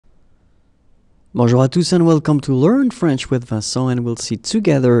Bonjour à tous and welcome to Learn French with Vincent, and we'll see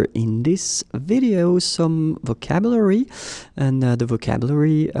together in this video some vocabulary, and the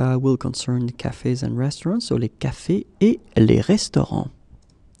vocabulary will concern cafes and restaurants, so les cafés et les restaurants.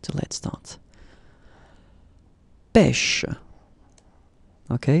 So let's start. Pêche.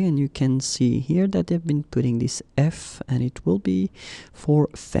 Okay, and you can see here that they've been putting this F and it will be for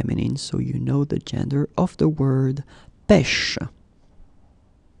feminine, so you know the gender of the word pêche.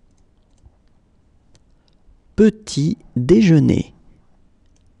 Petit déjeuner.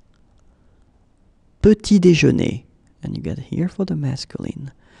 Petit déjeuner. And you get here for the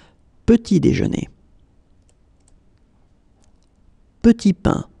masculine. Petit déjeuner. Petit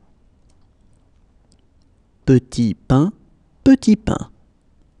pain. Petit pain, petit pain.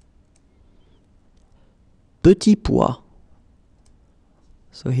 Petit pois.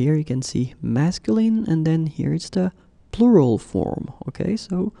 So here you can see masculine and then here it's the plural form. Okay,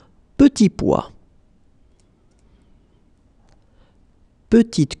 so petit pois.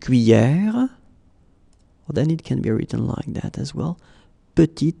 Petite cuillère, well, then it can be written like that as well.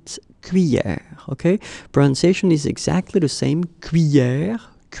 Petite cuillère, okay? Pronunciation is exactly the same. Cuillère,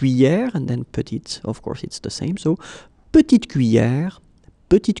 cuillère, and then petite, of course it's the same. So, petite cuillère,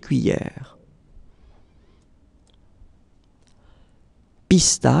 petite cuillère.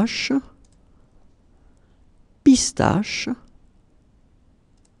 Pistache, pistache.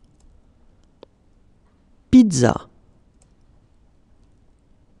 Pizza.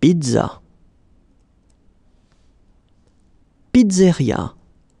 Pizza. Pizzeria.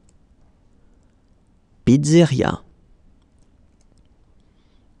 Pizzeria.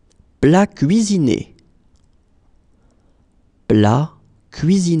 Plat cuisiné. Plat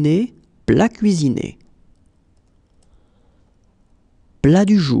cuisiné, plat cuisiné. Plat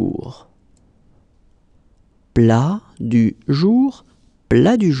du jour. Plat du jour,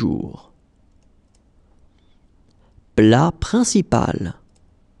 plat du jour. Plat principal.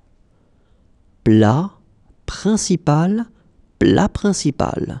 Plat principal, plat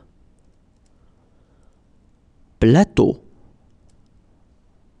principal. Plateau.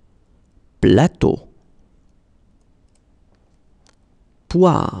 Plateau.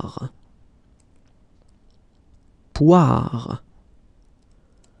 Poire. Poire.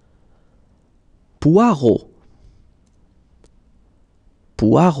 Poireau.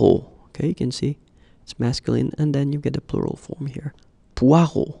 Poireau. Okay, you can see it's masculine and then you get a plural form here.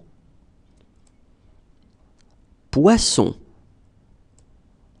 Poireau. Poisson.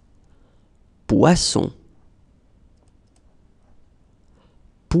 Poisson.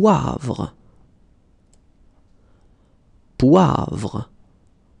 Poivre. Poivre.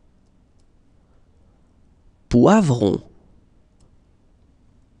 Poivron.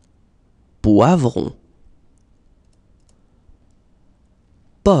 Poivron.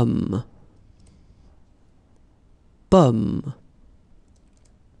 Pomme. Pomme.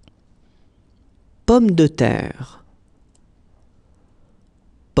 Pomme de terre.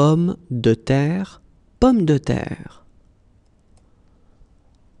 Pomme de terre, pomme de terre.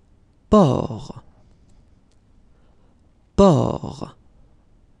 Porc. Porc.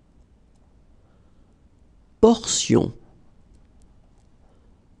 Portion.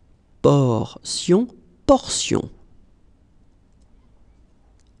 Portion, portion.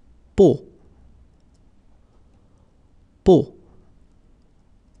 Pot. Pot.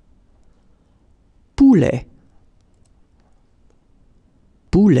 Poulet.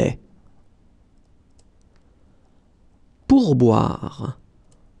 Poulet. Pourboire.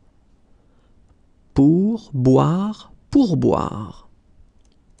 Pourboire, pourboire.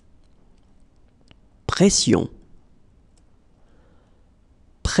 Pression.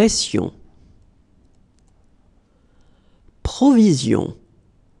 Pression. Provision.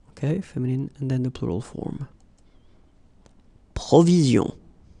 Okay, feminine and then the plural form. Provision.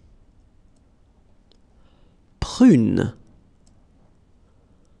 Prune.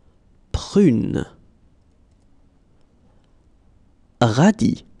 Prune.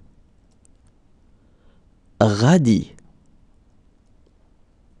 Radis. Radis.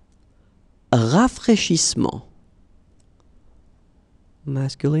 Rafraîchissement.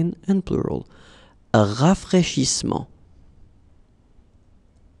 Masculine and plural. Rafraîchissement.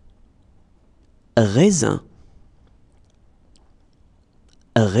 Raisin.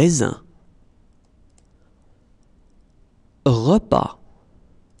 Raisin. Repas.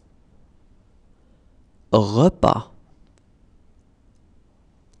 Repas.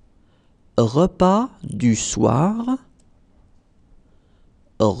 Repas du soir.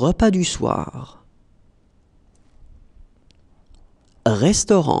 Repas du soir.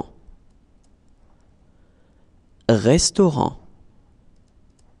 Restaurant. Restaurant.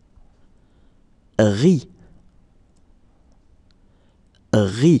 riz,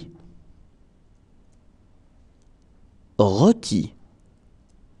 riz, rôti,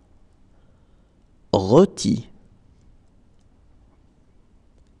 rôti,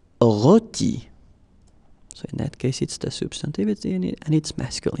 rôti. So in that case, it's the substantive, and it's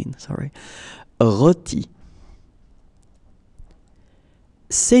masculine, sorry. Rôti.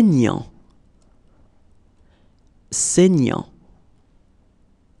 Saignant, saignant.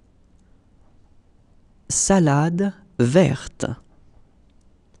 Salade verte,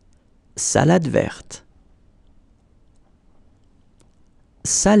 salade verte.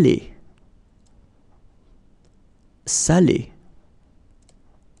 Salé, salé.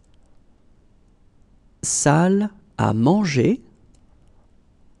 Salle à manger,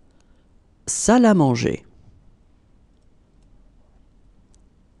 salle à manger.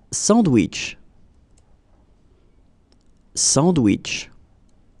 Sandwich, sandwich.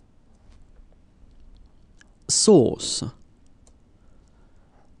 Sauce,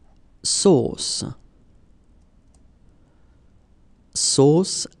 sauce.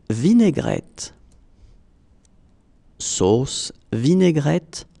 Sauce vinaigrette, sauce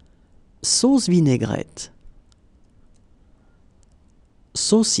vinaigrette, sauce vinaigrette.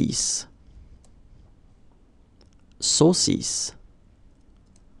 Saucisse, saucisse.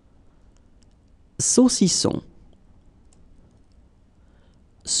 Saucisson,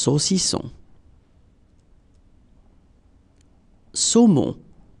 saucisson. Saumon,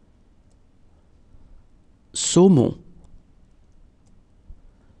 saumon.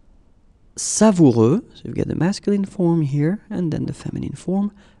 Savoureux, so you've got the masculine form here and then the feminine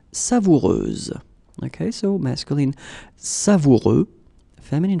form, savoureuse. Okay, so masculine savoureux,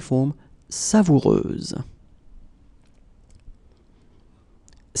 feminine form savoureuse.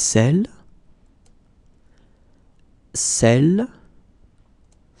 Sel, sel,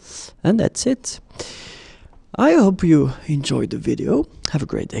 and that's it. I hope you enjoyed the video. Have a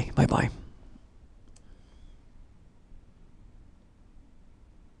great day. Bye bye.